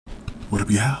What up,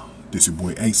 y'all? This your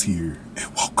boy Ace here,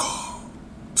 and welcome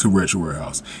to Retro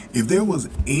Warehouse. If there was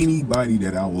anybody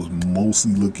that I was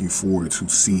mostly looking forward to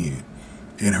seeing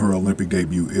in her Olympic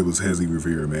debut, it was Hezly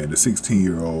Rivera, man. The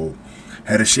 16-year-old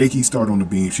had a shaky start on the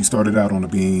beam. She started out on the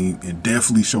beam and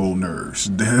definitely showed nerves.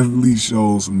 Definitely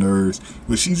showed some nerves,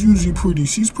 but she's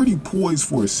pretty poised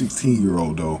for a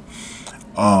 16-year-old though.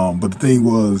 But the thing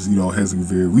was, you know, Hezly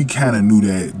Rivera, we kind of knew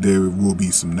that there will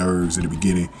be some nerves in the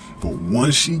beginning, but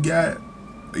once she got,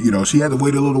 you know, she had to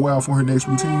wait a little while for her next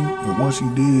routine, and once she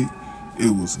did, it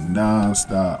was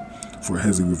non-stop for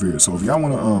Hezly Rivera. So if y'all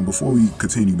want to, before we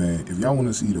continue, man, if y'all want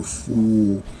to see the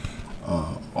full,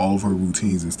 all of her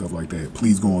routines and stuff like that,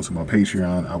 please go on to my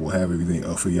Patreon. I will have everything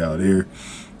up for y'all there,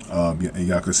 and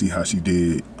y'all can see how she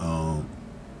did a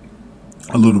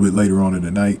little bit later on in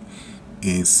the night,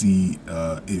 and see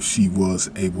if she was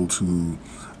able to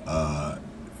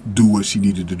do what she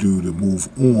needed to do to move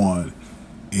on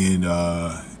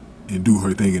and do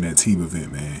her thing in that team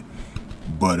event, man.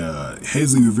 But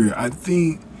Hezly Rivera, I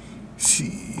think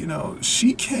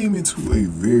she came into a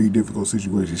very difficult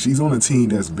situation. She's on a team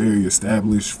that's very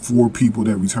established. 4 people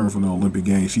that return from the Olympic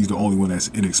Games. She's the only one that's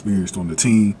inexperienced on the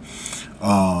team.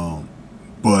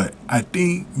 But I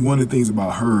think one of the things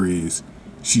about her is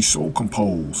she's so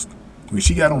composed. When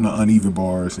she got on the uneven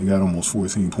bars and got almost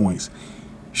 14 points,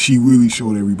 she really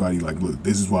showed everybody, like, look,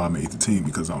 this is why I made the team,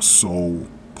 because I'm so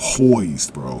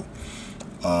poised, bro.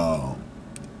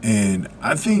 And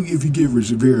I think if you give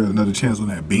Rivera another chance on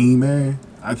that beam, man,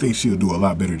 I think she'll do a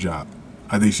lot better job.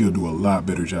 I think she'll do a lot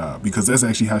better job, because that's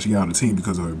actually how she got on the team,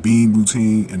 because of her beam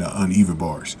routine and the uneven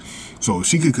bars. So if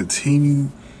she could continue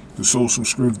to show some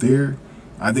strength there,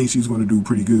 I think she's going to do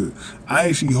pretty good. I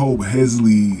actually hope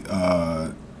Hezly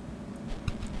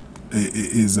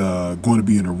is going to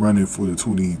be in the running for the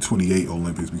 2028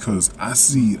 Olympics, because I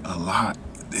see a lot.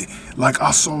 Like,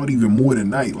 I saw it even more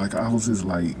tonight. Like, I was just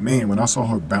like, man, when I saw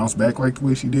her bounce back like the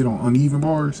way she did on uneven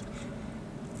bars,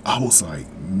 I was like,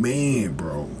 man,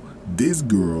 bro, this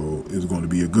girl is going to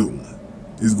be a good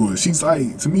one. She's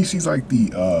like, to me, she's like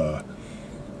the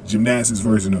gymnastics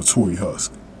version of Tori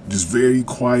Husk. Just very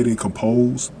quiet and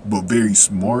composed, but very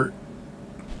smart.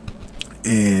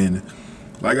 And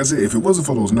like I said, if it wasn't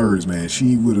for those nerves, man,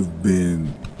 she would have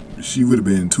been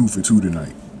 2 for 2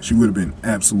 tonight. She would have been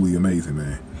absolutely amazing,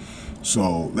 man.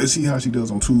 So let's see how she does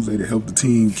on Tuesday to help the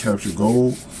team capture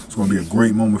gold. It's going to be a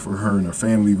great moment for her and her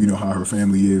family. We know how her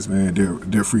family is, man.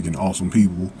 They're freaking awesome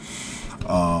people.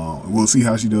 We'll see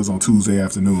how she does on Tuesday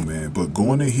afternoon, man. But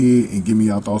going ahead and give me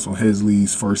your thoughts on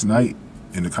Hezly's first night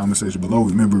in the comment section below.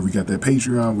 Remember, we got that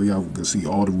Patreon where y'all can see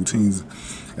all the routines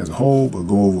as a whole, but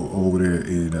go over there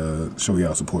and show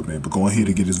y'all support, man. But go ahead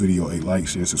and give this video a like,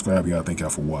 share, subscribe. Y'all, thank y'all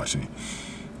for watching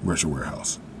Retro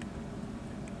Warehouse.